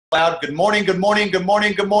loud. Good morning, good morning, good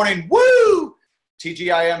morning, good morning. Woo!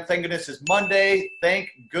 TGIM, thank goodness it's Monday. Thank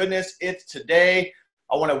goodness it's today.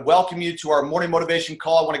 I want to welcome you to our morning motivation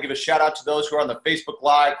call. I want to give a shout out to those who are on the Facebook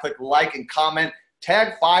Live. Click like and comment.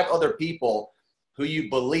 Tag 5 other people who you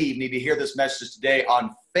believe need to hear this message today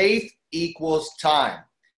on faith equals time.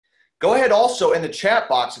 Go ahead also in the chat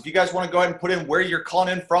box. If you guys want to go ahead and put in where you're calling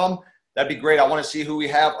in from, that'd be great. I want to see who we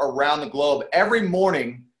have around the globe. Every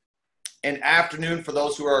morning and afternoon, for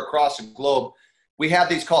those who are across the globe, we have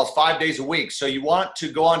these calls 5 days a week. So you want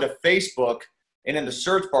to go onto Facebook and in the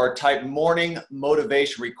search bar, type morning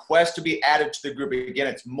motivation. Request to be added to the group. Again,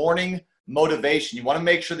 it's morning motivation. You want to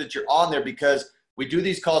make sure that you're on there because we do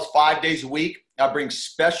these calls 5 days a week. I bring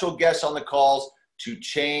special guests on the calls to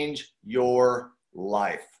change your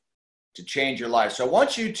life. To change your life. So I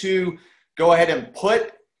want you to go ahead and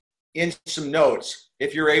put in some notes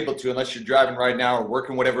if you're able to, unless you're driving right now or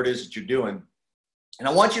working, whatever it is that you're doing. And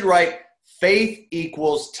I want you to write faith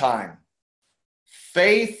equals time.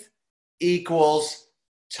 Faith equals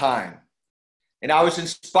time. And I was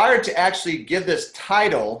inspired to actually give this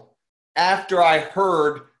title after I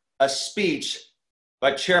heard a speech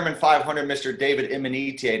by Chairman 500, Mr. David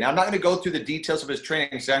Immonetier. Now, I'm not going to go through the details of his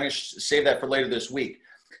training, so I'm going to save that for later this week.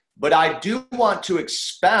 But I do want to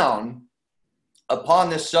expound upon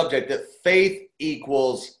this subject that faith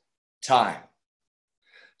equals time.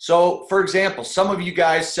 So, for example, some of you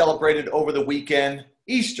guys celebrated over the weekend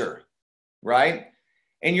Easter, right?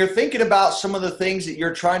 And you're thinking about some of the things that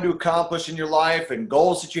you're trying to accomplish in your life and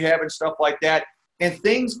goals that you have and stuff like that. And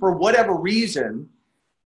things, for whatever reason,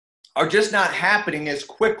 are just not happening as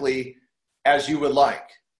quickly as you would like.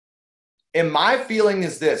 And my feeling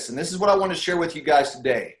is this, and this is what I want to share with you guys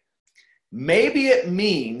today. Maybe it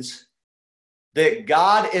means that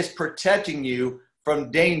God is protecting you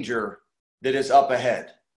from danger that is up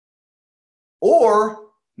ahead.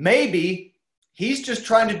 Or maybe he's just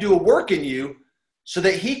trying to do a work in you so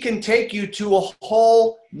that he can take you to a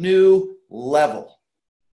whole new level.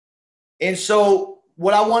 And so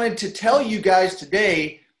what I wanted to tell you guys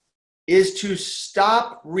today is to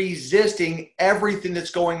stop resisting everything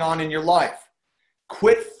that's going on in your life.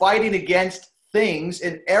 Quit fighting against things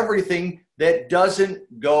and everything that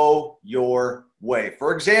doesn't go your way.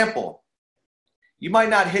 For example, you might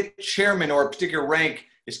not hit chairman or a particular rank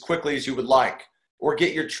as quickly as you would like, or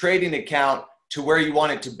get your trading account to where you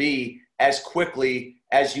want it to be as quickly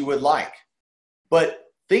as you would like.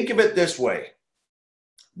 But think of it this way.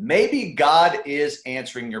 Maybe God is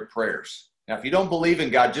answering your prayers. Now, if you don't believe in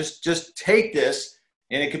God, just take this,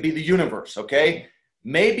 and it could be the universe, okay?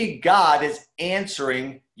 Maybe God is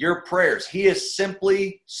answering your prayers. He is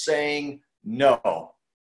simply saying no.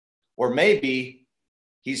 Or maybe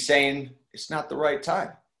he's saying it's not the right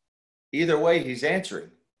time. Either way, he's answering.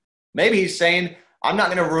 Maybe he's saying, I'm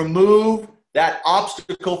not going to remove that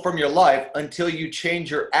obstacle from your life until you change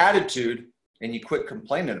your attitude and you quit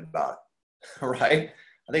complaining about it, right?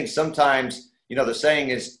 I think sometimes, the saying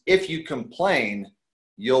is, if you complain,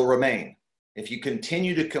 you'll remain. If you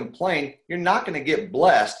continue to complain, you're not going to get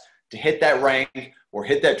blessed to hit that rank or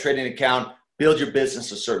hit that trading account, build your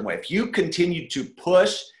business a certain way. If you continue to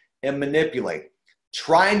push and manipulate,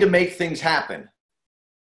 trying to make things happen,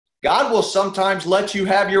 God will sometimes let you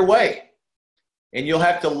have your way, and you'll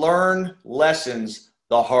have to learn lessons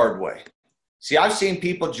the hard way. See, I've seen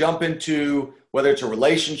people jump into, whether it's a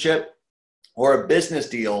relationship or a business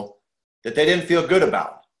deal that they didn't feel good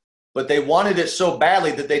about, but they wanted it so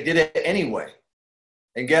badly that they did it anyway.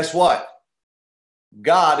 And guess what?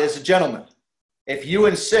 God is a gentleman. If you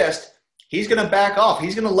insist, he's going to back off.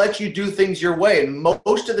 He's going to let you do things your way. And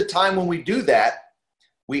most of the time when we do that,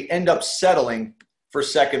 we end up settling for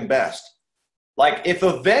second best. Like if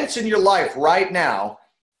events in your life right now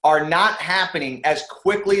are not happening as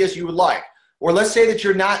quickly as you would like, or let's say that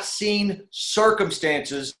you're not seeing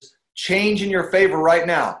circumstances change in your favor right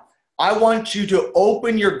now, I want you to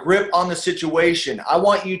open your grip on the situation. I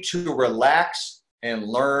want you to relax and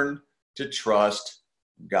learn to trust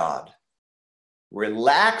God.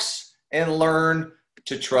 Relax and learn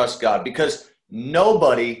to trust God, because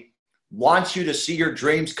nobody wants you to see your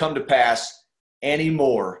dreams come to pass any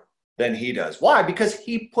more than he does. Why? Because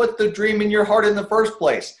he put the dream in your heart in the first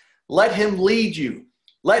place. Let him lead you.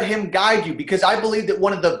 Let him guide you, because I believe that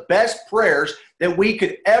one of the best prayers that we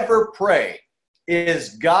could ever pray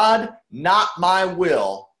is, God, not my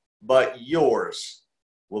will, but yours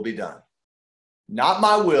will be done. Not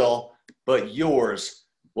my will, but yours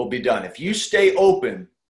will be done. If you stay open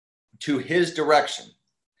to his direction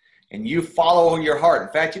and you follow your heart,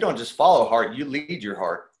 in fact, you don't just follow heart, you lead your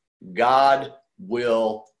heart, God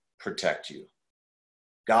will protect you.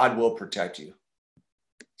 God will protect you.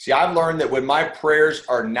 See, I've learned that when my prayers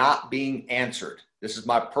are not being answered, this is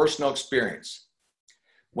my personal experience,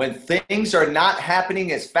 when things are not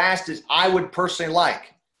happening as fast as I would personally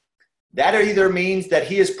like, that either means that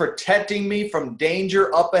he is protecting me from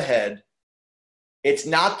danger up ahead, it's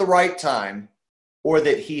not the right time, or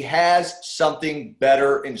that he has something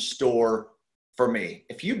better in store for me.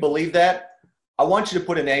 If you believe that, I want you to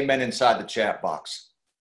put an amen inside the chat box.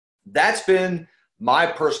 That's been my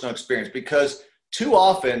personal experience, because too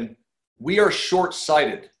often we are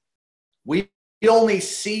short-sighted. We only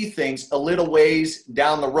see things a little ways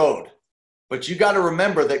down the road. But you got to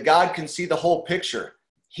remember that God can see the whole picture.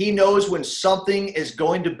 He knows when something is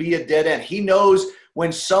going to be a dead end. He knows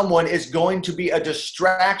when someone is going to be a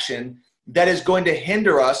distraction that is going to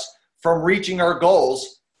hinder us from reaching our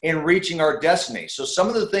goals and reaching our destiny. So some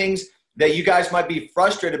of the things that you guys might be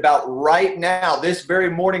frustrated about right now, this very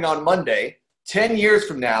morning on Monday, 10 years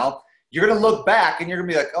from now, you're going to look back and you're going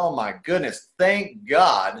to be like, oh my goodness, thank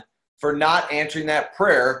God for not answering that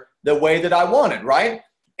prayer the way that I wanted, right?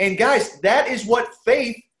 And guys, that is what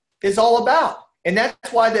faith is all about. And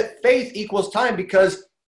that's why that faith equals time, because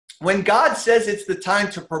when God says it's the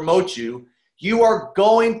time to promote you, you are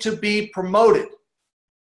going to be promoted.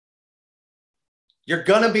 You're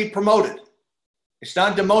going to be promoted. It's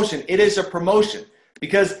not demotion. It is a promotion,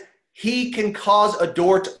 because he can cause a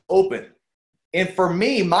door to open. And for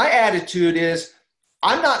me, my attitude is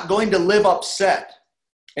I'm not going to live upset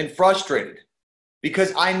and frustrated,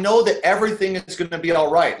 because I know that everything is going to be all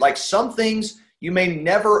right. Like some things you may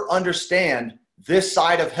never understand this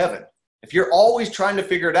side of heaven. If you're always trying to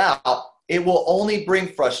figure it out, it will only bring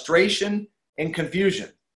frustration and confusion.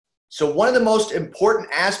 So one of the most important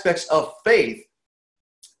aspects of faith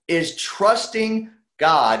is trusting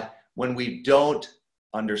God when we don't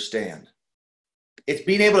understand. It's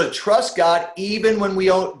being able to trust God even when we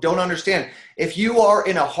don't understand. If you are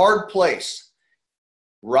in a hard place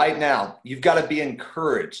right now, you've got to be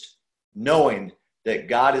encouraged knowing that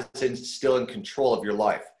God is still in control of your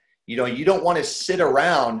life. You know, you don't want to sit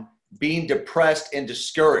around being depressed and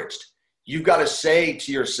discouraged. You've got to say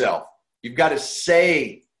to yourself, you've got to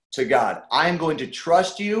say to God, I'm going to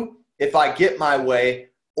trust you if I get my way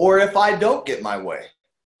or if I don't get my way.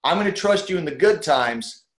 I'm going to trust you in the good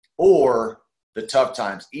times or the tough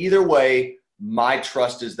times. Either way, my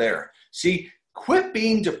trust is there. See, quit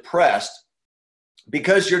being depressed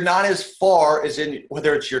because you're not as far as in,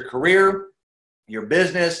 whether it's your career, your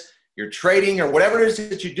business, your trading, or whatever it is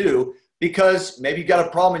that you do, because maybe you got a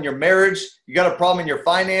problem in your marriage, you got a problem in your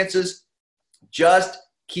finances. Just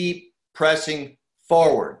keep pressing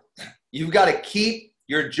forward. You've got to keep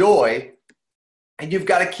your joy and you've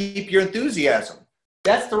got to keep your enthusiasm.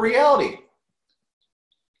 That's the reality.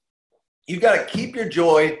 You've got to keep your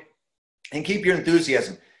joy and keep your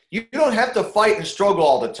enthusiasm. You don't have to fight and struggle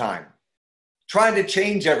all the time, trying to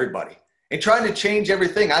change everybody and trying to change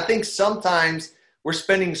everything. I think sometimes we're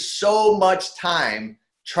spending so much time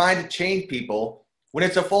trying to change people when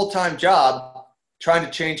it's a full-time job trying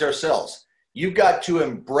to change ourselves. You've got to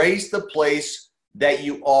embrace the place that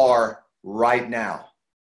you are right now.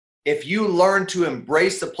 If you learn to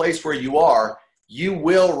embrace the place where you are, you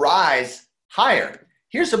will rise higher.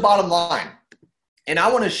 Here's the bottom line, and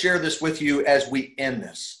I want to share this with you as we end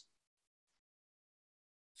this.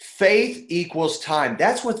 Faith equals time.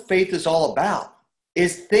 That's what faith is all about,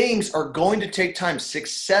 is things are going to take time.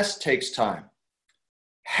 Success takes time.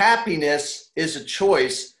 Happiness is a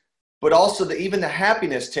choice, but also even the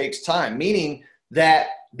happiness takes time, meaning that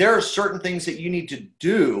there are certain things that you need to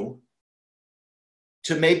do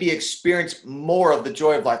to maybe experience more of the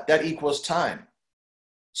joy of life. That equals time.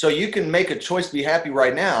 So you can make a choice to be happy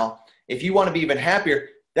right now. If you want to be even happier,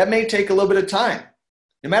 that may take a little bit of time.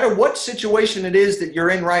 No matter what situation it is that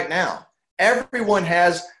you're in right now, everyone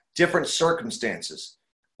has different circumstances,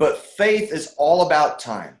 but faith is all about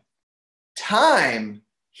time. Time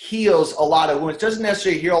heals a lot of wounds. It doesn't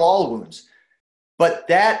necessarily heal all wounds, but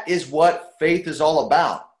that is what faith is all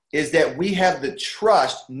about, is that we have the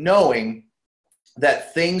trust knowing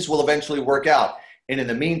that things will eventually work out. And in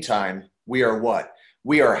the meantime, we are what?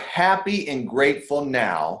 We are happy and grateful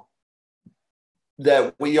now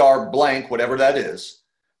that we are blank, whatever that is,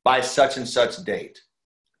 by such and such date.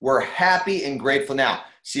 We're happy and grateful now.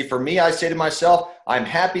 See, for me, I say to myself, I'm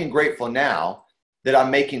happy and grateful now that I'm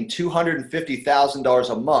making $250,000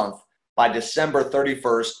 a month by December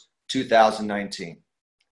 31st, 2019.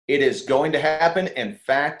 It is going to happen. In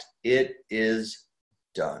fact, it is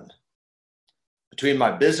done. Between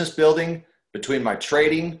my business building, between my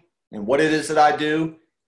trading, and what it is that I do,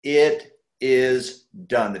 it is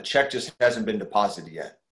done. The check just hasn't been deposited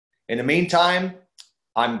yet. In the meantime,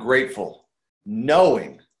 I'm grateful,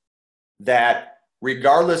 knowing that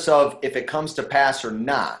regardless of if it comes to pass or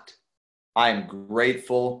not, I'm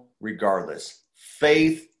grateful regardless.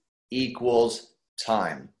 Faith equals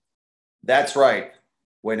time. That's right.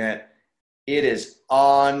 When it is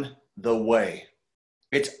on the way.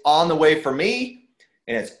 It's on the way for me,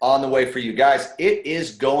 and it's on the way for you guys. It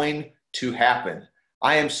is going to happen.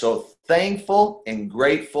 I am so thankful and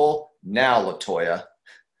grateful now, Latoya.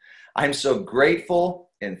 I'm so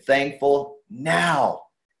grateful and thankful now.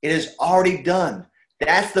 It is already done.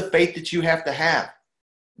 That's the faith that you have to have,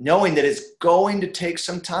 knowing that it's going to take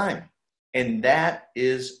some time, and that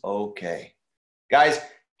is okay. Guys,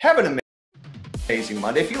 have an amazing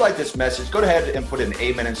Monday. If you like this message, go ahead and put an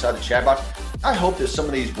amen inside the chat box. I hope that some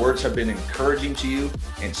of these words have been encouraging to you,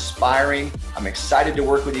 inspiring. I'm excited to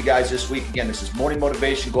work with you guys this week. Again, this is Morning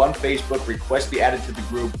Motivation. Go on Facebook, request be added to the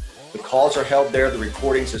group. The calls are held there, the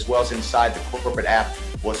recordings, as well as inside the corporate app.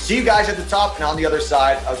 We'll see you guys at the top and on the other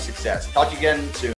side of success. Talk to you again soon.